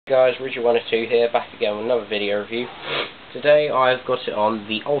guys, Ridger102 here, back again with another video review. Today I've got it on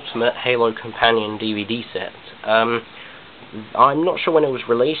the Ultimate Halo Companion DVD set. I'm not sure when it was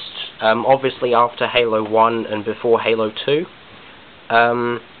released, obviously after Halo 1 and before Halo 2.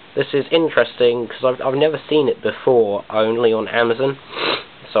 This is interesting because I've never seen it before, only on Amazon,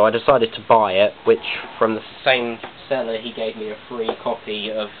 so I decided to buy it, which from the same seller he gave me a free copy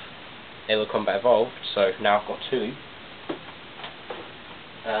of Halo Combat Evolved, so now I've got two.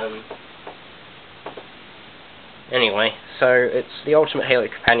 Anyway, so it's the Ultimate Halo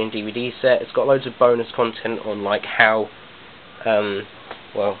Companion DVD set. It's got loads of bonus content on like how,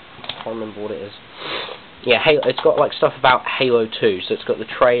 well, I can't remember what it is. Yeah, it's got like stuff about Halo 2, so it's got the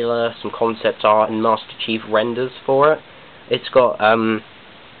trailer, some concept art, and Master Chief renders for it. It's got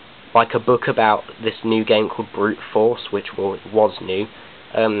like a book about this new game called Brute Force, which was new.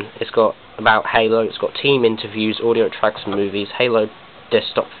 It's got about Halo. It's got team interviews, audio tracks, and movies. Halo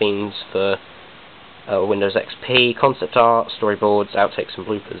desktop themes for Windows XP, concept art, storyboards, outtakes and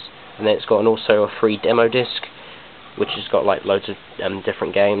bloopers. And then it's got also a free demo disc, which has got like loads of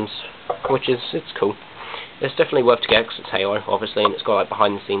different games, it's cool. It's definitely worth to get because it's Halo, obviously, and it's got like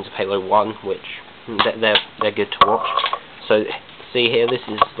behind the scenes of Halo 1, which they're good to watch. So see here, this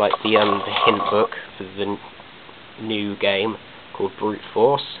is like the hint book for the new game called Brute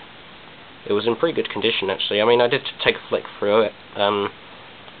Force. It was in pretty good condition actually. I mean, I did take a flick through it.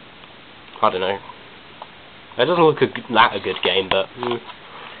 I don't know. It doesn't look that a good game, but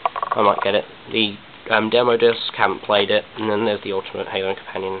I might get it. The demo disc, haven't played it, and then there's the Ultimate Halo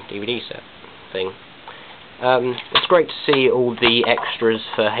Companion DVD set thing. It's great to see all the extras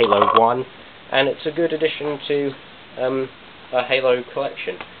for Halo 1, and it's a good addition to a Halo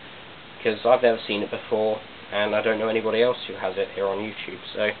collection, because I've never seen it before, and I don't know anybody else who has it here on YouTube,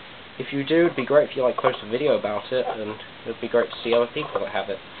 so if you do, it'd be great if you post a video about it, and it'd be great to see other people that have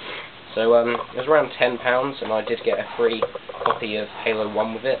it. So it was around £10, and I did get a free copy of Halo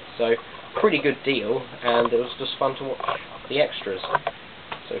 1 with it, so pretty good deal, and it was just fun to watch the extras.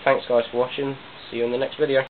 So thanks guys for watching, see you in the next video.